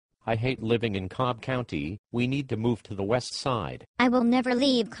I hate living in Cobb County. We need to move to the west side. I will never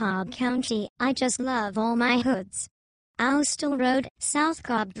leave Cobb County. I just love all my hoods. Austell Road, South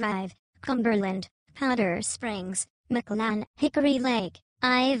Cobb Drive, Cumberland, Powder Springs, McLean, Hickory Lake,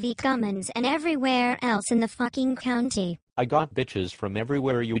 Ivy Commons, and everywhere else in the fucking county. I got bitches from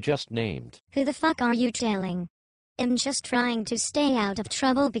everywhere you just named. Who the fuck are you telling? I'm just trying to stay out of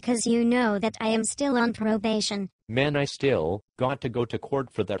trouble because you know that I am still on probation. Man, I still got to go to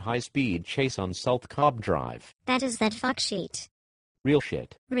court for that high-speed chase on South Cobb Drive. That is that fuck shit. Real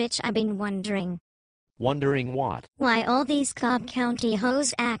shit. Rich, I've been wondering. Wondering what? Why all these Cobb County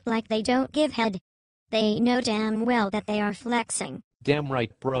hoes act like they don't give head. They know damn well that they are flexing. Damn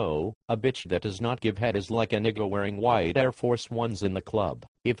right, bro. A bitch that does not give head is like a nigga wearing white Air Force Ones in the club.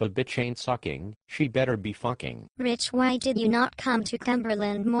 If a bitch ain't sucking, she better be fucking. Rich, why did you not come to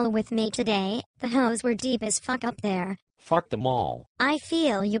Cumberland Mall with me today? The hoes were deep as fuck up there. Fuck them all. I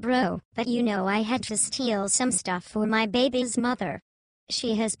feel you, bro, but you know I had to steal some stuff for my baby's mother.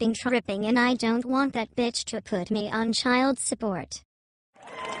 She has been tripping and I don't want that bitch to put me on child support.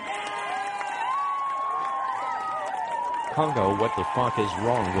 Kongo, what the fuck is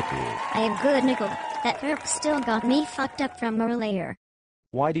wrong with you? I am good, nickel. That herb still got me fucked up from earlier.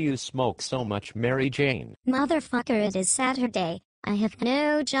 Why do you smoke so much, Mary Jane? Motherfucker, it is Saturday. I have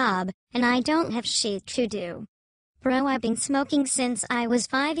no job, and I don't have shit to do. Bro, I've been smoking since I was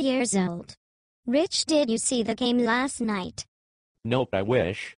 5 years old. Rich, did you see the game last night? Nope, I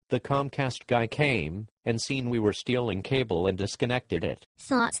wish. The Comcast guy came and seen we were stealing cable and disconnected it.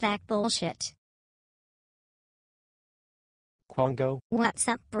 Thoughts that bullshit. Kongo? What's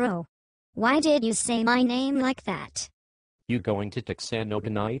up, bro? Why did you say my name like that? You going to Texano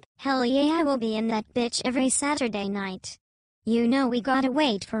tonight? Hell yeah, I will be in that bitch every Saturday night. You know we gotta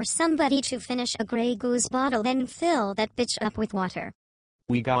wait for somebody to finish a Grey Goose bottle then fill that bitch up with water.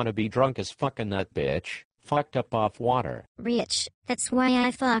 We gotta be drunk as fucking that bitch. Fucked up off water. Rich, that's why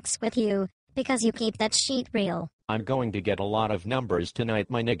I fucks with you, because you keep that shit real. I'm going to get a lot of numbers tonight,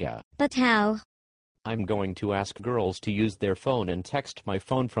 my nigga. But how? I'm going to ask girls to use their phone and text my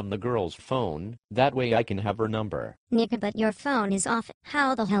phone from the girl's phone. That way I can have her number. Nigga, but your phone is off.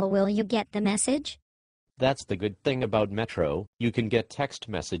 How the hell will you get the message? That's the good thing about Metro. You can get text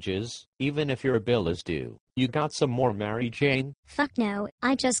messages, even if your bill is due. You got some more, Mary Jane? Fuck no,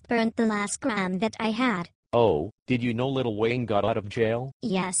 I just burnt the last gram that I had. Oh, did you know Lil Wayne got out of jail?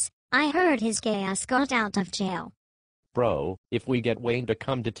 Yes, I heard his gay ass got out of jail. Bro, if we get Wayne to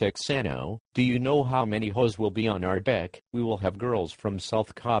come to Texano, do you know how many hoes will be on our deck? We will have girls from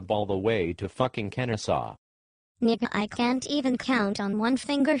South Cobb all the way to fucking Kennesaw. Nigga, I can't even count on one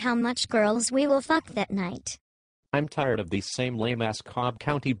finger how much girls we will fuck that night. I'm tired of these same lame-ass Cobb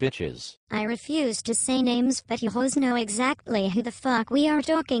County bitches. I refuse to say names, but you hoes know exactly who the fuck we are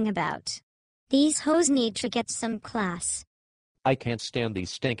talking about. These hoes need to get some class. I can't stand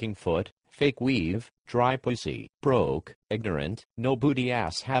these stinking foot, fake weave, dry pussy, broke, ignorant, no booty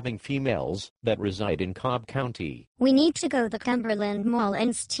ass having females that reside in Cobb County. We need to go to the Cumberland Mall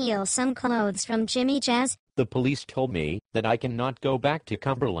and steal some clothes from Jimmy Jazz. The police told me that I cannot go back to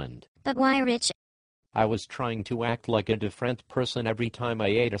Cumberland. But why, Rich? I was trying to act like a different person every time I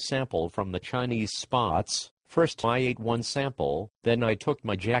ate a sample from the Chinese spots. First I ate one sample, then I took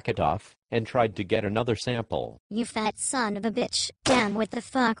my jacket off and tried to get another sample. You fat son of a bitch. Damn, what the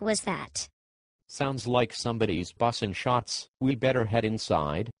fuck was that? Sounds like somebody's bussin' shots. We better head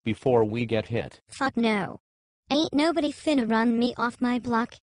inside before we get hit. Fuck no. Ain't nobody finna run me off my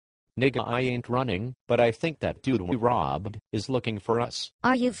block. Nigga, I ain't running, but I think that dude we robbed is looking for us.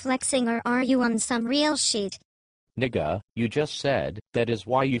 Are you flexing or are you on some real shit? Nigga, you just said that is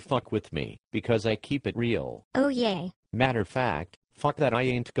why you fuck with me, because I keep it real. Oh yeah. Matter fact, fuck that, I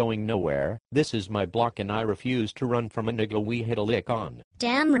ain't going nowhere. This is my block and I refuse to run from a nigga we hit a lick on.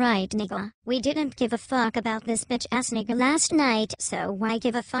 Damn right, nigga. We didn't give a fuck about this bitch ass nigga last night, so why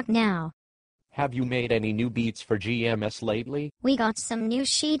give a fuck now? Have you made any new beats for GMS lately? We got some new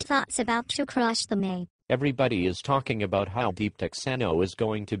sheet thoughts about to crush the May. Everybody is talking about how deep Texano is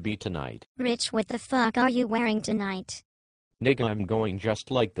going to be tonight. Rich, what the fuck are you wearing tonight? Nigga, I'm going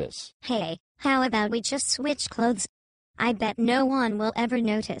just like this. Hey, how about we just switch clothes? I bet no one will ever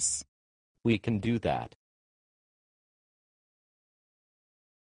notice. We can do that.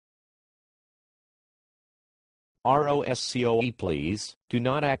 ROSCOE, please, do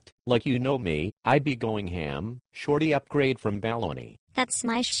not act like you know me. I be going ham. Shorty upgrade from Baloney. That's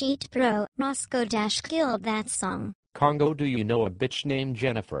my sheet, bro. Roscoe Dash killed that song. Kongo, do you know a bitch named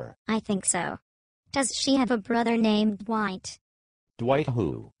Jennifer? I think so. Does she have a brother named Dwight? Dwight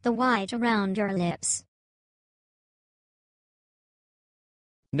who? The white around your lips.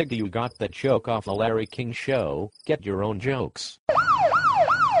 Nigga, you got that joke off the Larry King show, get your own jokes.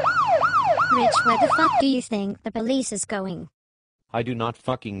 Rich, where the fuck do you think the police is going? I do not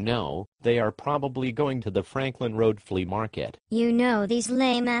fucking know, they are probably going to the Franklin Road Flea Market. You know these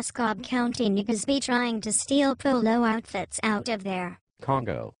lame-ass Cobb County niggas be trying to steal polo outfits out of there.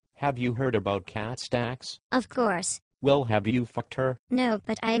 Kongo, have you heard about Cat Stacks? Of course. Well, have you fucked her? No,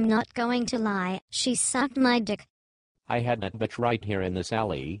 but I'm not going to lie, she sucked my dick. I had that bitch right here in this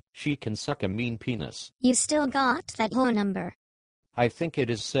alley, she can suck a mean penis. You still got that whole number? I think it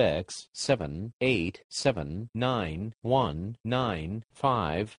is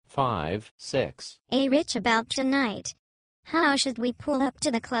 67879195556. Hey Rich, about tonight. How should we pull up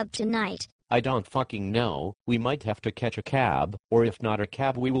to the club tonight? I don't fucking know, we might have to catch a cab, or if not a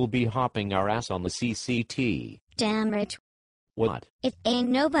cab we will be hopping our ass on the CCT. Damn Rich. What? It ain't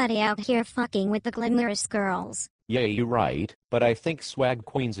nobody out here fucking with the glamorous girls. Yeah, you're right, but I think Swag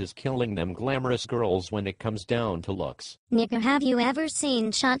Queens is killing them glamorous girls when it comes down to looks. Nigga, have you ever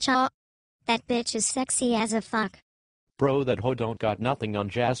seen Cha-Cha? That bitch is sexy as a fuck. Bro, that hoe don't got nothing on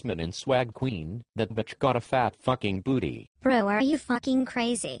Jasmine and Swag Queen, that bitch got a fat fucking booty. Bro, are you fucking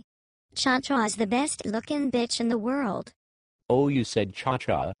crazy? Cha-Cha is the best looking bitch in the world. Oh, you said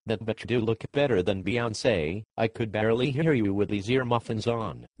Cha-Cha, that bitch do look better than Beyonce, I could barely hear you with these ear muffins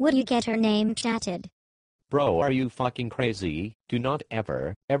on. Would you get her name chatted? Bro, are you fucking crazy? Do not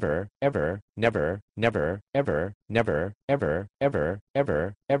ever, ever, ever, never, never, ever, never, ever, ever,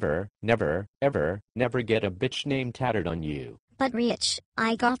 ever, ever, never, ever, never get a bitch name tatted on you. But Rich,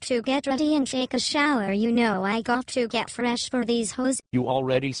 I got to get ready and take a shower, you know I got to get fresh for these hoes. You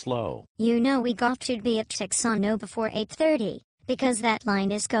already slow. You know we got to be at Texano before 8:30, because that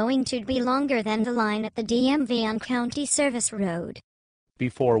line is going to be longer than the line at the DMV on County Service Road.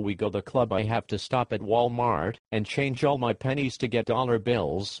 Before we go to the club I have to stop at Walmart and change all my pennies to get dollar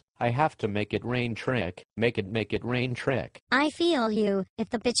bills. I have to make it rain trick, make it rain trick. I feel you, if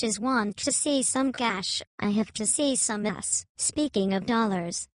the bitches want to see some cash, I have to see some ass. Speaking of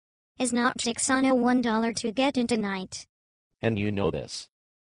dollars, is not Texano $1 to get in tonight? And you know this.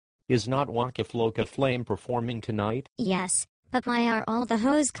 Is not Waka Flocka Flame performing tonight? Yes, but why are all the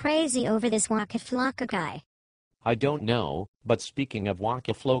hoes crazy over this Waka Flocka guy? I don't know, but speaking of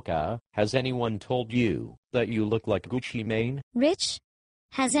Waka Flocka, has anyone told you that you look like Gucci Mane? Rich?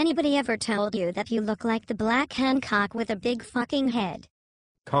 Has anybody ever told you that you look like the Black Hancock with a big fucking head?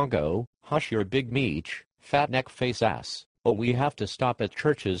 Kongo, hush your big meech, fat neck face ass. Oh, we have to stop at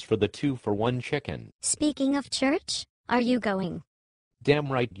Church's for the 2-for-1 chicken. Speaking of church, are you going? Damn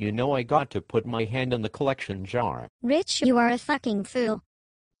right, you know I got to put my hand in the collection jar. Rich, you are a fucking fool.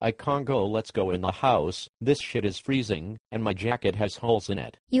 Kongo, let's go in the house, this shit is freezing, and my jacket has holes in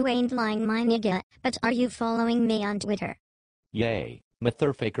it. You ain't lying, my nigga, but are you following me on Twitter? Yay.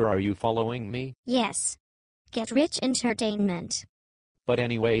 Motherfucker, are you following me? Yes. Get Rich Entertainment. But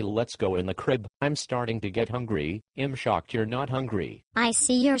anyway, let's go in the crib, I'm starting to get hungry. I'm shocked you're not hungry. I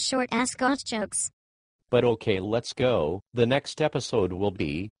see your short ass got jokes. But okay, let's go. The next episode will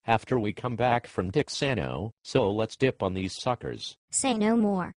be after we come back from Texano, so let's dip on these suckers. Say no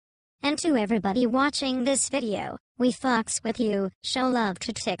more. And to everybody watching this video, we fucks with you, show love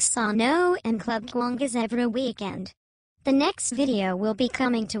to Texano and Club Guangas every weekend. The next video will be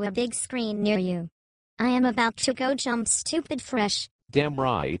coming to a big screen near you. I am about to go jump stupid fresh. Damn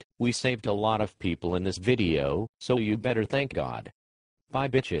right, we saved a lot of people in this video, so you better thank God. Bye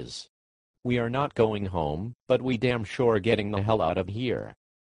bitches. We are not going home, but we damn sure getting the hell out of here.